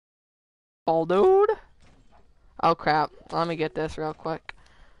Oh, dude. Oh, crap. Let me get this real quick.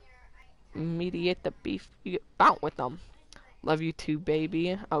 Mediate the beef. You get out with them. Love you too,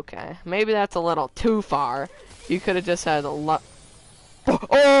 baby. Okay. Maybe that's a little too far. You could have just said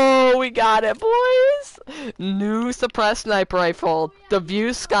Oh, we got it, boys! New suppressed sniper rifle. The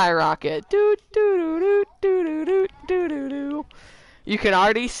views skyrocket. Doo doo doo doo doo doo doo doo doo. You can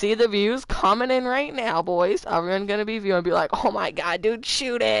already see the views coming in right now, boys. Everyone's gonna be viewing and be like, oh my god, dude,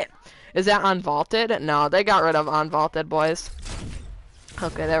 shoot it! Is that unvaulted? No, they got rid of unvaulted, boys.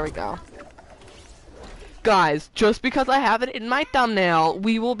 Okay, there we go. Guys, just because I have it in my thumbnail,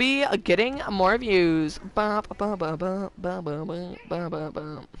 we will be getting more views. I'm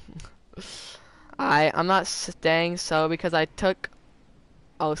not staying so because I took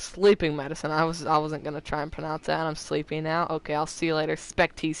sleeping medicine. I wasn't gonna try and pronounce that. I'm sleepy now. Okay, I'll see you later,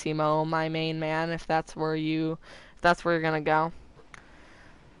 Spectissimo, my main man. If that's where you're gonna go.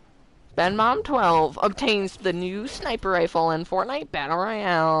 BenMom12 obtains the new sniper rifle in Fortnite Battle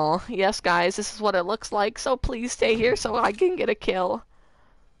Royale. Yes, guys, this is what it looks like. So please stay here so I can get a kill.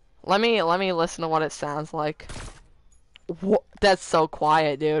 Let me listen to what it sounds like. That's so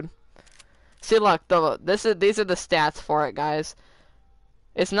quiet, dude. See, look, these are the stats for it, guys.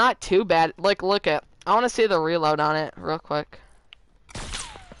 It's not too bad. Like, look at. I want to see the reload on it real quick.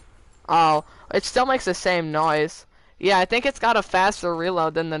 Oh, it still makes the same noise. Yeah, I think it's got a faster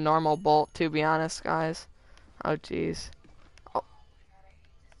reload than the normal bolt, to be honest, guys. Oh, jeez. Oh.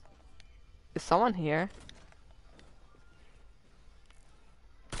 Is someone here?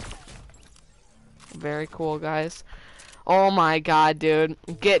 Very cool, guys. Oh my god, dude.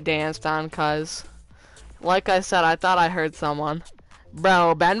 Get danced on, cuz. Like I said, I thought I heard someone.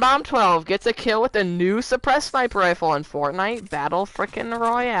 Bro, BenBomb12 gets a kill with a new suppressed sniper rifle in Fortnite Battle frickin'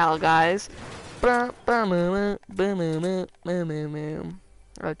 Royale, guys. Oh,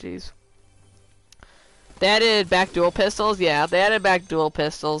 jeez. They added back dual pistols? Yeah, they added back dual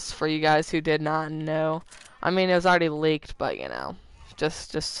pistols for you guys who did not know. I mean, it was already leaked, but, you know.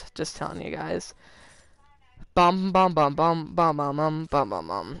 Just telling you guys. Bum bum bum bum bum bum bum bum bum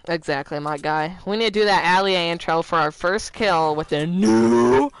bum. Exactly, my guy. We need to do that Allier intro for our first kill with a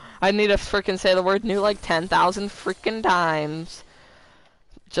new. I need to frickin' say the word new like 10,000 frickin' times.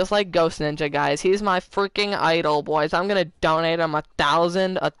 Just like Ghost Ninja, guys. He's my freaking idol, boys. I'm gonna donate him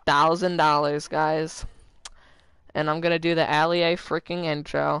 $1,000, guys. And I'm gonna do the Allier freaking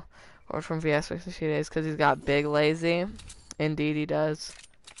intro. Or from VS 62 days, because he's got big lazy. Indeed, he does.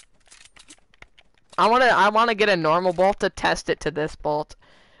 I wanna get a normal bolt to test it to this bolt.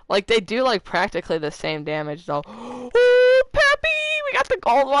 Like they do like practically the same damage though. Ooh, Peppy! We got the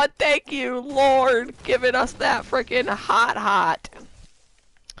gold one. Thank you, Lord, giving us that freaking hot.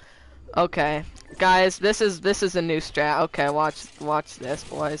 Okay, guys, this is a new strat. Okay, watch this,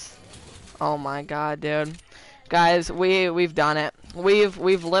 boys. Oh my god, dude. Guys, we've done it. We've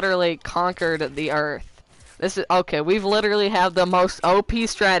literally conquered the earth. This is okay. We've literally have the most OP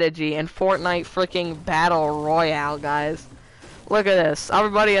strategy in Fortnite freaking Battle Royale, guys. Look at this.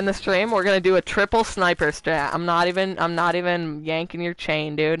 Everybody in the stream, we're gonna do a triple sniper strat. I'm not even yanking your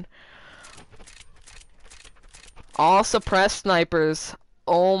chain, dude. All suppressed snipers.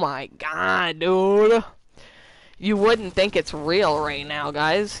 Oh my god, dude. You wouldn't think it's real right now,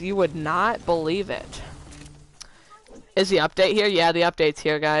 guys. You would not believe it. Is the update here? Yeah, the update's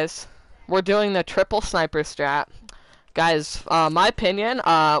here, guys. We're doing the triple sniper strat. Guys, my opinion,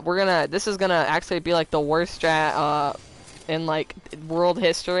 this is gonna actually be like the worst strat, in like world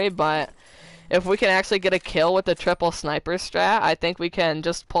history, but if we can actually get a kill with the triple sniper strat, I think we can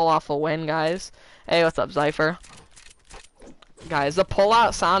just pull off a win, guys. Hey, what's up, Zypher? Guys, the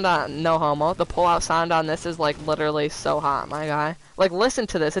pull-out sound on, no homo, the pull-out sound on this is like literally so hot, my guy. Like, listen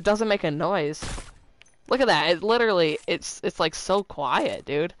to this, it doesn't make a noise. Look at that, it literally, it's like so quiet,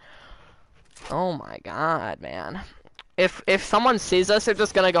 dude. Oh my god, man. If someone sees us, they're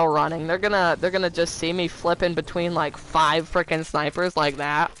just gonna go running. They're gonna just see me flipping between like 5 freaking snipers like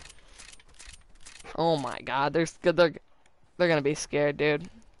that. Oh my god, they're gonna be scared, dude.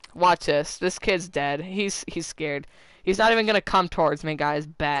 Watch this. This kid's dead. He's scared. He's not even gonna come towards me, guys.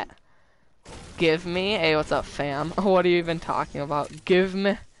 Bet. Give me. Hey, what's up, fam? What are you even talking about? Give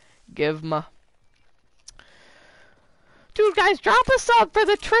me. Dude, guys, drop a sub for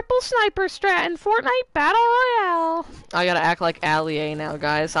the triple sniper strat in Fortnite Battle Royale. I gotta act like Allier now,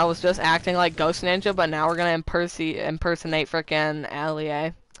 guys. I was just acting like Ghost Ninja, but now we're gonna impersonate frickin'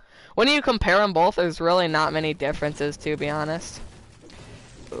 Allier. When you compare them both, there's really not many differences, to be honest.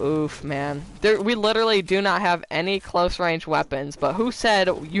 Oof, man. We literally do not have any close range weapons, but who said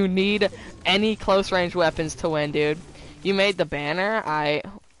you need any close range weapons to win, dude? You made the banner,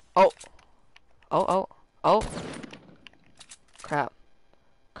 Oh. Oh, oh, oh. Crap.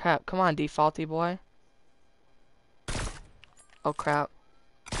 Crap, come on, defaulty boy. Oh, crap.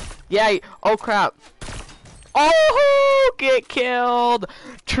 Yeah, oh, crap. Oh, get killed!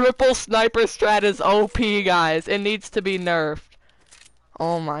 Triple sniper strat is OP, guys. It needs to be nerfed.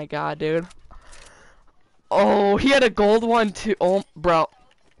 Oh my god, dude. Oh, he had a gold one too. Oh, bro.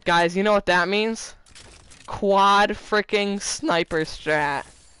 Guys, you know what that means? Quad freaking sniper strat.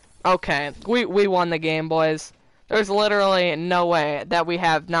 Okay, we won the game, boys. There's literally no way that we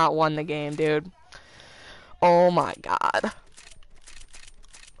have not won the game, dude. Oh my god.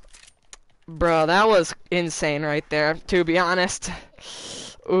 Bro, that was insane right there, to be honest.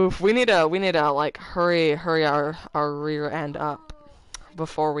 Oof, we need to like hurry our rear end up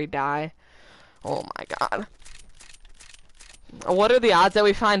before we die. Oh my god. What are the odds that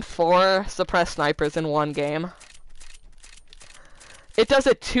we find 4 suppressed snipers in one game? It does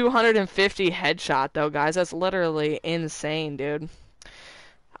a 250 headshot though, guys. That's literally insane, dude.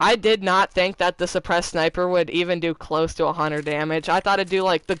 I did not think that the suppressed sniper would even do close to 100 damage. I thought it'd do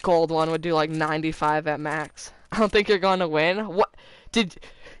like the gold one would do like 95 at max. I don't think you're going to win. What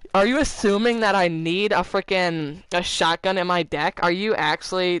are you assuming that I need a shotgun in my deck? Are you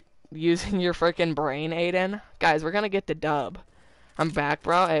actually using your freaking brain, Aiden? Guys, we're going to get the dub. I'm back,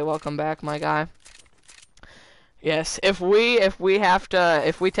 bro. Hey, welcome back, my guy. Yes, if we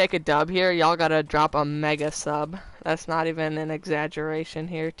take a dub here, y'all gotta drop a mega sub. That's not even an exaggeration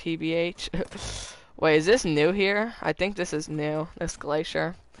here, TBH. Wait, is this new here? I think this is new, this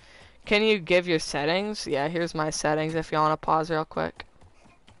glacier. Can you give your settings? Yeah, here's my settings if you wanna pause real quick.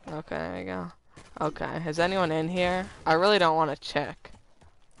 Okay, there you go. Okay, is anyone in here? I really don't wanna check.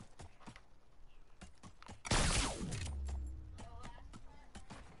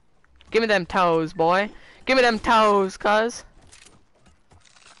 Give me them toes, boy. Give me them toes, cuz.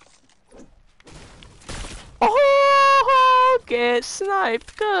 Oh, get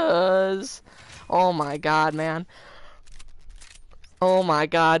sniped, cuz. Oh my god, man. Oh my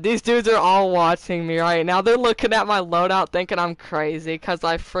god, these dudes are all watching me right now. They're looking at my loadout thinking I'm crazy, cuz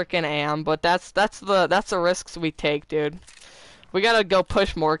I freaking am. But that's the risks we take, dude. We gotta go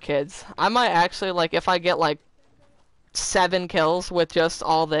push more kids. I might actually, like, if I get like 7 kills with just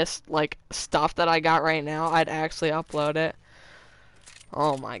all this like stuff that I got right now, I'd actually upload it.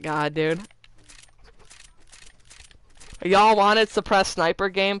 Oh my god, dude. Y'all wanted suppressed sniper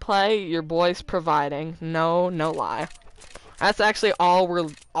gameplay? Your boy's providing. No lie. That's actually all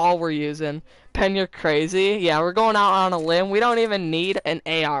we're using. Pen, you're crazy. Yeah, we're going out on a limb. We don't even need an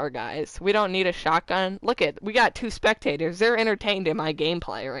AR, guys. We don't need a shotgun. Look at, we got 2 spectators. They're entertained in my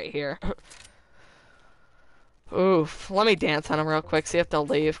gameplay right here. Oof, let me dance on them real quick, see if they'll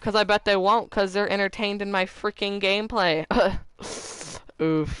leave. Because I bet they won't, because they're entertained in my freaking gameplay.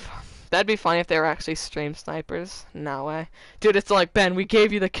 Oof. That'd be funny if they were actually stream snipers. No way. Dude, it's like, Ben, we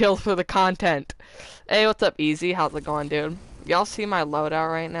gave you the kills for the content. Hey, what's up, Easy? How's it going, dude? Y'all see my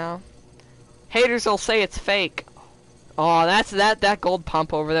loadout right now? Haters will say it's fake. Oh, that gold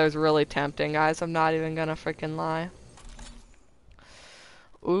pump over there is really tempting, guys. I'm not even gonna freaking lie.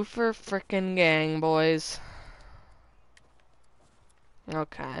 Oofer freaking gang, boys.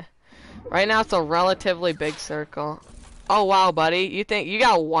 Okay. Right now it's a relatively big circle. Oh wow, buddy. You think you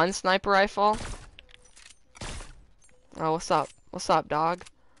got 1 sniper rifle? Oh, what's up? What's up, dog?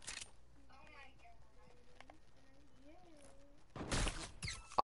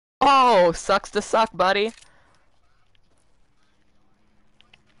 Oh, sucks to suck, buddy.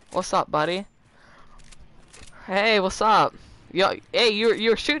 What's up, buddy? Hey, what's up? Yo, hey,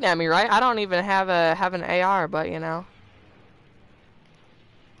 you're shooting at me, right? I don't even have an AR, but you know.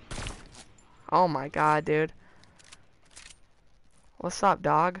 Oh my god, dude. What's up,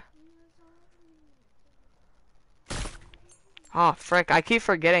 dog? Oh, frick. I keep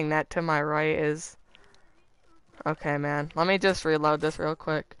forgetting that to my right is... Okay, man. Let me just reload this real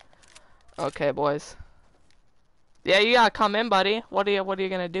quick. Okay, boys. Yeah, you gotta come in, buddy. What are you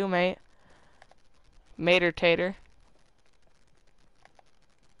gonna do, mate? Mater tater.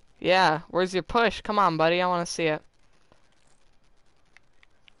 Yeah, where's your push? Come on, buddy. I wanna see it.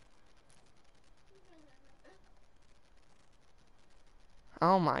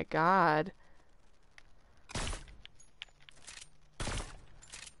 Oh my god.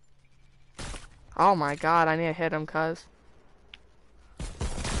 Oh my god, I need to hit him, cuz.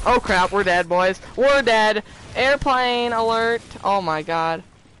 Oh crap, we're dead, boys. We're dead. Airplane alert. Oh my god.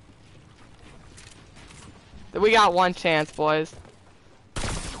 We got 1 chance, boys.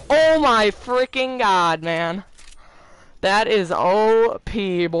 Oh my freaking god, man. That is OP,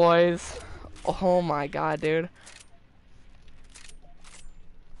 boys. Oh my god, dude.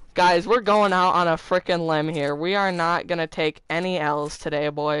 Guys, we're going out on a frickin' limb here. We are not gonna take any L's today,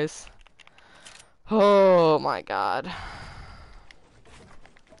 boys. Oh my god.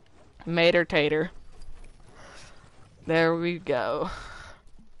 Mater tater. There we go.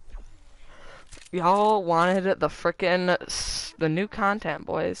 Y'all wanted the frickin' the new content,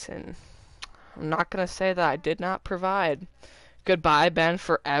 boys, and I'm not gonna say that I did not provide. Goodbye, Ben,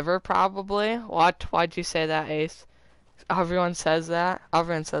 forever, probably. What? Why'd you say that, Ace? Everyone says that.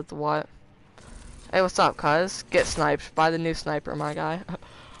 Everyone says what? Hey, what's up, cuz? Get sniped. Buy the new sniper, my guy.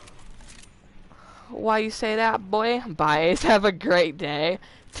 Why you say that, boy? Bye, Ace. Have a great day.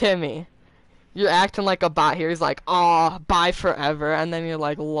 Timmy, you're acting like a bot here. He's like, aw, bye forever. And then you're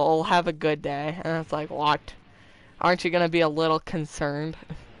like, lol, have a good day. And it's like, what? Aren't you gonna be a little concerned?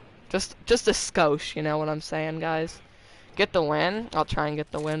 Just a skosh, you know what I'm saying, guys? Get the win. I'll try and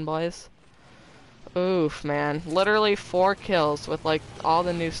get the win, boys. Oof, man. Literally 4 kills with, like, all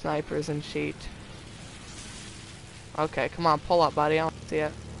the new snipers and sheet. Okay, come on, pull up, buddy. I don't see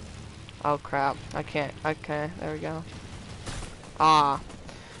it. Oh, crap. I can't. Okay, there we go. Ah.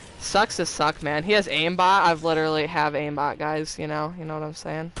 Sucks to suck, man. He has aimbot. I've literally have aimbot, guys. You know what I'm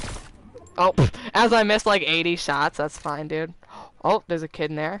saying? Oh, as I missed, like, 80 shots. That's fine, dude. Oh, there's a kid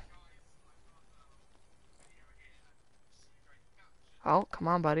in there. Oh, come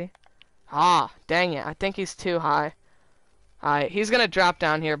on, buddy. Ah, dang it. I think he's too high. Alright, he's gonna drop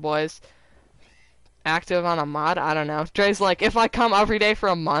down here, boys. Active on a mod? I don't know. Dre's like, if I come every day for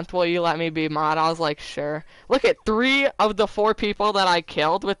a month, will you let me be mod? I was like, sure. Look at 3 of the 4 people that I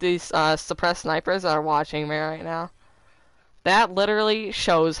killed with these suppressed snipers are watching me right now. That literally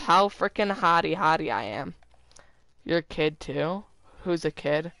shows how freaking hottie I am. You're a kid too? Who's a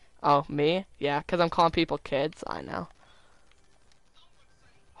kid? Oh, me? Yeah, because I'm calling people kids. I know.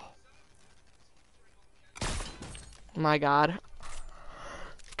 My god.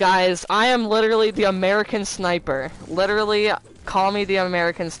 Guys, I am literally the American sniper. Literally, call me the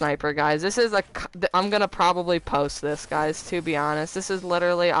American sniper, guys. This is I'm gonna probably post this, guys, to be honest. This is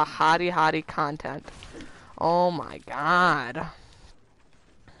literally a hottie content. Oh my god.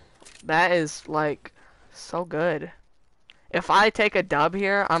 That is, like, so good. If I take a dub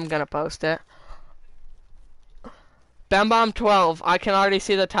here, I'm gonna post it. Benbomb 12. I can already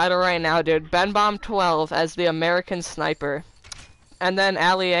see the title right now, dude. Benbomb 12 as the American sniper. And then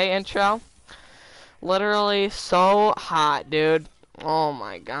Allie intro. Literally so hot, dude. Oh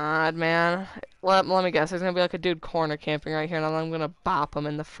my god, man. Let me guess. There's gonna be like a dude corner camping right here, and I'm gonna bop him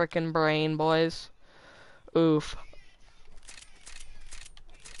in the frickin' brain, boys. Oof.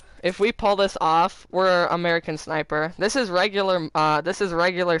 If we pull this off, we're American sniper. This is regular.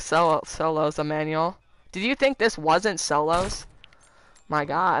 Solos, Emmanuel. Did you think this wasn't solos? My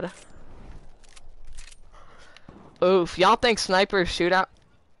god. Oof. Y'all think snipers shoot out?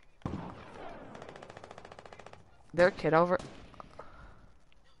 Their kid over.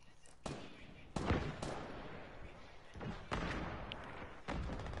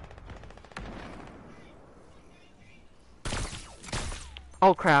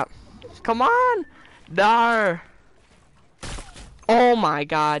 Oh crap. Come on! Dar! Oh my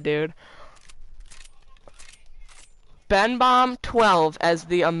god, dude. Benbomb 12 as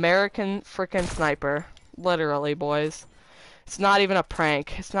the American frickin' sniper. Literally, boys. It's not even a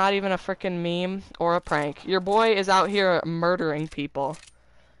prank. It's not even a frickin' meme or a prank. Your boy is out here murdering people.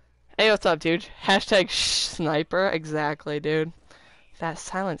 Hey, what's up, dude? Hashtag sniper. Exactly, dude. That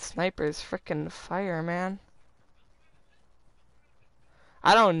silent sniper is frickin' fire, man.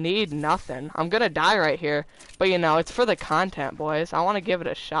 I don't need nothing. I'm gonna die right here. But, you know, it's for the content, boys. I want to give it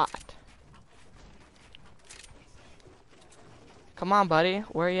a shot. Come on, buddy.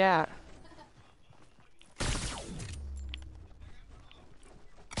 Where you at?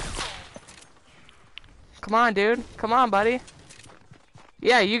 Come on, dude. Come on, buddy.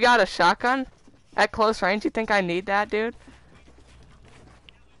 Yeah, you got a shotgun? At close range? You think I need that, dude?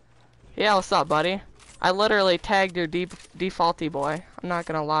 Yeah, what's up, buddy? I literally tagged your defaulty boy. I'm not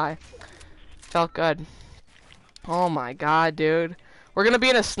gonna lie. Felt good. Oh my god, dude. We're gonna be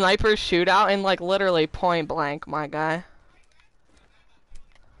in a sniper shootout in, like, literally point blank, my guy.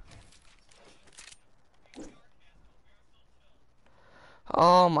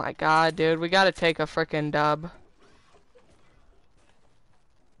 Oh my god, dude. We gotta take a frickin' dub.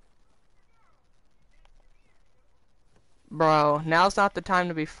 Bro, now's not the time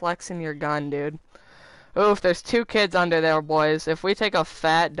to be flexing your gun, dude. Oof, there's 2 kids under there, boys. If we take a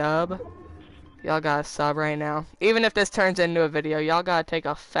fat dub, y'all gotta sub right now. Even if this turns into a video, y'all gotta take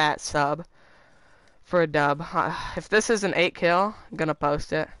a fat sub for a dub. If this is an 8 kill, I'm gonna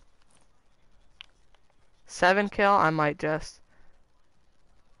post it. 7 kill, I might just.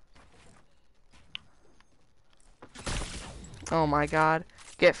 Oh my god.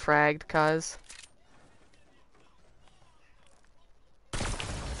 Get fragged, cuz.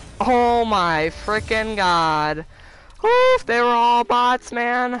 Oh my frickin' god. Oof, they were all bots,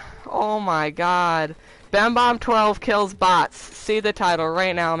 man. Oh my god. Bam Bomb 12 kills bots. See the title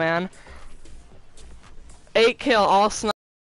right now, man. 8 kill, all snipers.